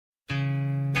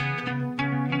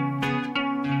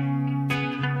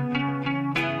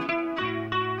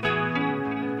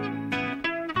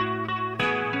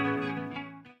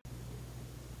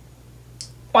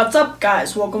What's up,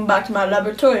 guys? Welcome back to my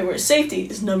laboratory where safety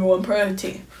is #1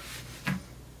 priority.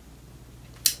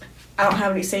 I don't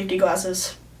have any safety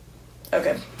glasses.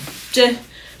 Okay.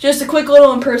 Just a quick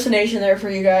little impersonation there for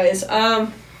you guys.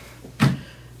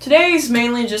 Today's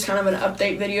mainly just kind of an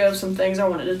update video of some things I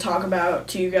wanted to talk about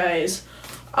to you guys.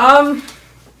 Alright,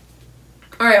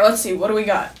 let's see. What do we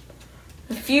got?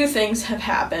 A few things have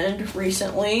happened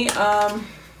recently.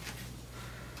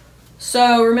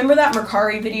 So, remember that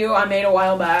Mercari video I made a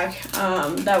while back?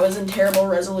 That was in terrible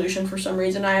resolution for some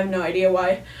reason. I have no idea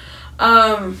why.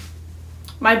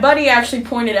 My buddy actually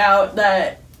pointed out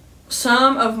that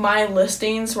some of my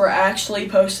listings were actually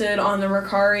posted on the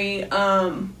Mercari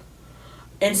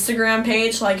Instagram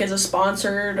page, like as a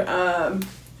sponsored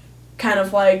kind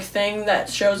of like thing that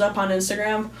shows up on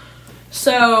Instagram.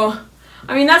 So,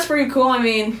 I mean, that's pretty cool. I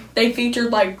mean, they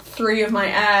featured like 3 of my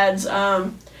ads.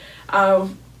 I'll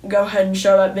go ahead and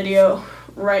show that video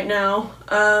right now.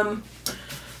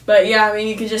 But yeah, I mean,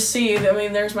 you can just see, I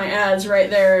mean, there's my ads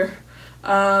right there.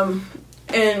 And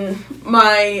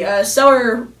my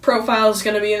seller profile is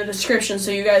going to be in the description,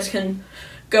 so you guys can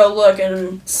go look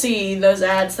and see those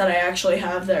ads that I actually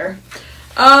have there.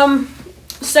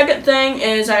 Second thing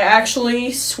is I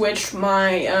actually switched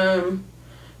my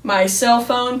my cell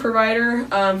phone provider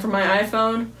for my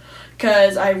iPhone,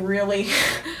 because I really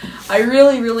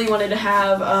really wanted to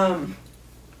have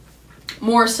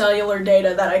more cellular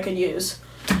data that I could use.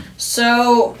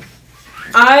 So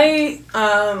I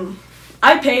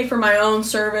pay for my own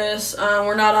service.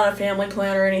 We're not on a family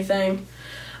plan or anything.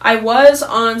 I was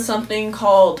on something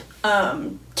called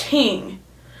Ting.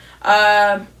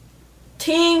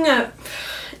 Ting,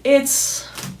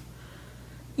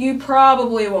 you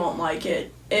probably won't like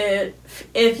it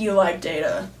if you like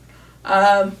data.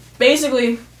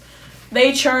 Basically,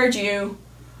 they charge you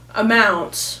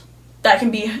amounts that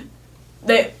can be,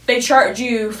 they charge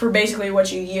you for basically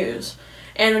what you use.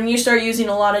 And when you start using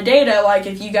a lot of data, like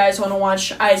if you guys want to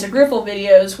watch Isaac Griffel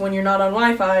videos when you're not on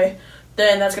Wi-Fi,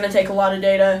 then that's going to take a lot of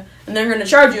data, and they're going to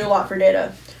charge you a lot for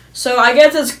data. So I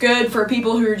guess it's good for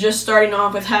people who are just starting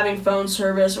off with having phone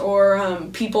service, or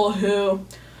people who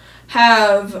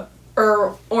have,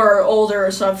 or are older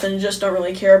or something, just don't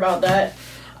really care about that.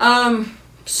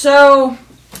 So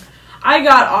I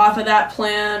got off of that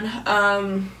plan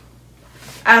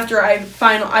after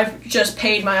I've just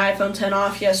paid my iPhone 10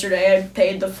 off yesterday. I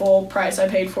paid the full price I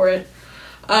paid for it.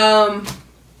 And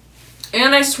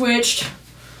I switched,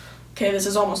 okay, this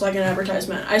is almost like an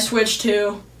advertisement. I switched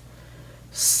to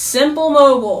Simple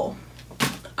Mobile.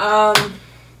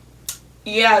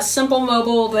 Yeah, Simple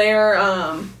Mobile, they're,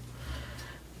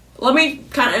 let me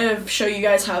kind of show you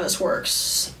guys how this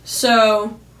works.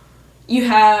 So, you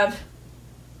have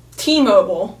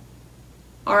T-Mobile,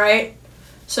 alright?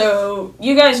 So,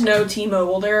 you guys know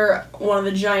T-Mobile. They're one of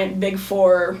the giant big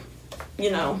 4,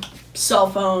 you know, cell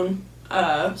phone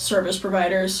service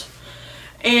providers.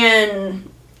 And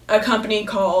a company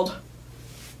called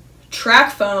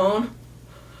TracFone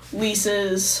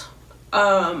leases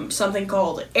something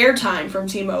called Airtime from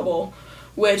T-Mobile,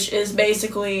 which is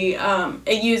basically,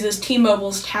 it uses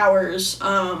T-Mobile's towers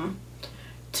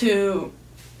to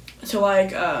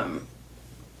like,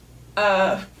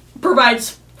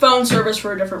 provides phone service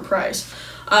for a different price.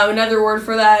 Another word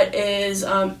for that is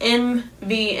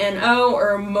MVNO,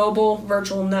 or Mobile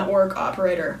Virtual Network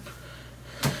Operator.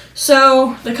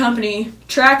 So the company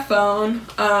TracFone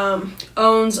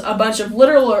owns a bunch of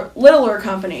littler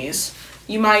companies.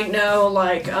 You might know,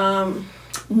 like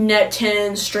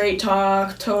Net10, Straight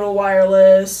Talk, Total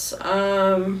Wireless.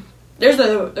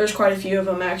 There's quite a few of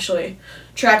them actually.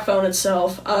 TracFone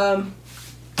itself,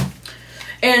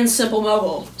 and Simple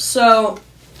Mobile. So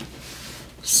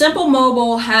Simple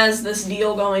Mobile has this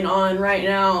deal going on right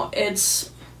now.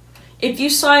 It's, if you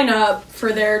sign up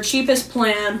for their cheapest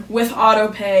plan with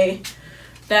autopay,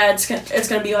 it's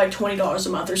going to be like $20 a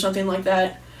month or something like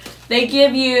that. They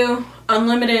give you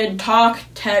unlimited talk,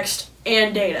 text,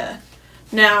 and data.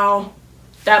 Now,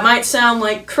 that might sound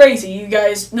like crazy. You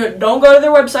guys, don't go to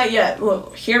their website yet.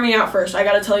 Well, hear me out first. I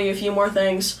got to tell you a few more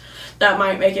things that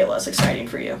might make it less exciting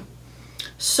for you.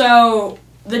 So,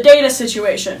 the data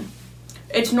situation.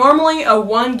 It's normally a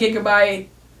 1 gigabyte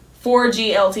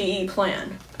 4G LTE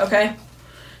plan, okay?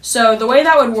 So the way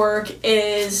that would work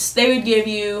is they would give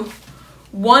you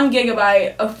 1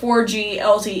 gigabyte of 4G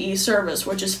LTE service,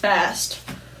 which is fast.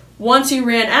 Once you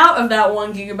ran out of that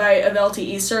 1 gigabyte of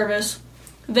LTE service,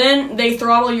 then they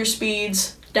throttle your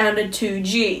speeds down to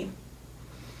 2G.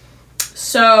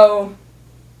 So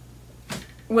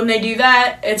when they do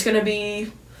that, it's going to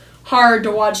be hard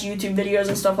to watch YouTube videos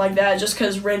and stuff like that, just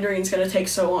because rendering is going to take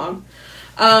so long.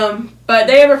 But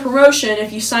they have a promotion.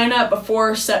 If you sign up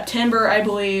before September, I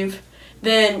believe,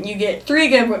 then you get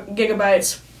 3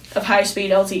 gigabytes of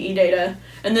high-speed LTE data,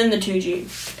 and then the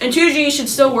 2G. And 2G should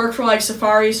still work for like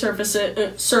Safari,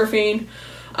 surfing,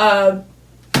 iMessage,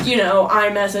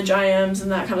 IMs,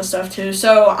 and that kind of stuff too.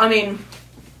 So, I mean,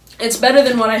 it's better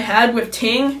than what I had with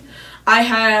Ting. I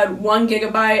had 1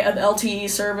 gigabyte of LTE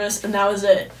service, and that was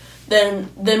it.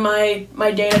 Then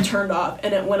my data turned off,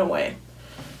 and it went away.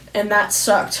 And that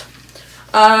sucked.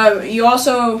 You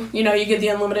also, you get the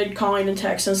unlimited calling and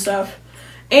text and stuff.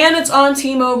 And it's on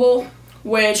T-Mobile,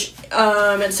 which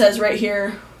it says right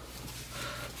here,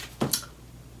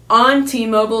 on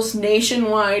T-Mobile's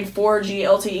nationwide 4G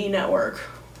LTE network,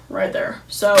 right there.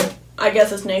 So I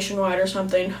guess it's nationwide or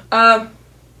something.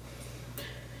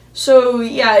 So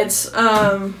yeah, it's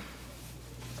a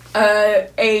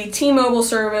T-Mobile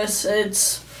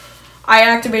service. I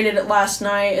activated it last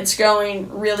night. It's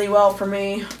going really well for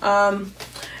me.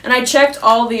 And I checked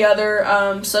all the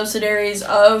other subsidiaries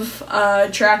of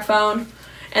TracFone,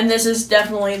 and this is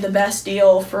definitely the best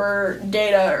deal for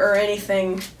data or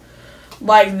anything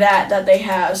like that they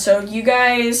have. So you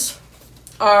guys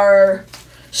are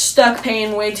stuck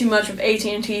paying way too much with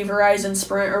AT&T, Verizon,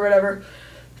 Sprint, or whatever.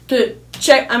 To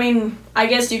check, I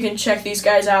guess you can check these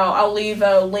guys out. I'll leave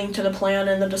a link to the plan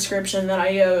in the description that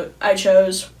I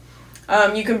chose.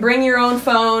 You can bring your own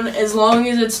phone as long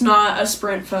as it's not a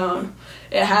Sprint phone.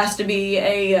 It has to be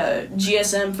a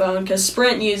GSM phone, because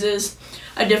Sprint uses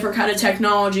a different kind of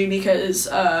technology because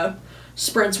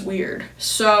Sprint's weird.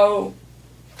 So,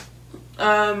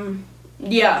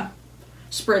 yeah,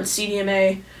 Sprint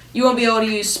CDMA. You won't be able to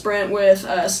use Sprint with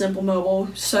Simple Mobile.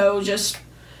 So just,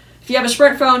 if you have a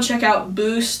Sprint phone, check out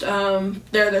Boost.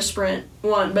 They're the Sprint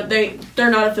one, but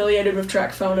they're not affiliated with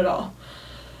TracFone at all.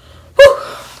 Whew.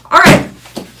 All right.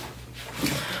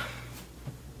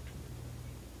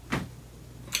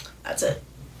 That's it.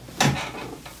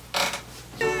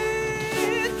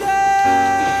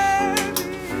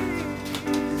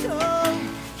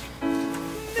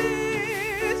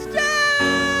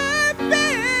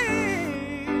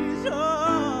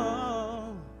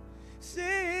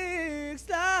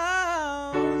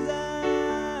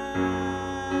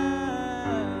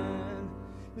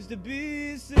 Mr.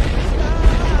 B, 6,000.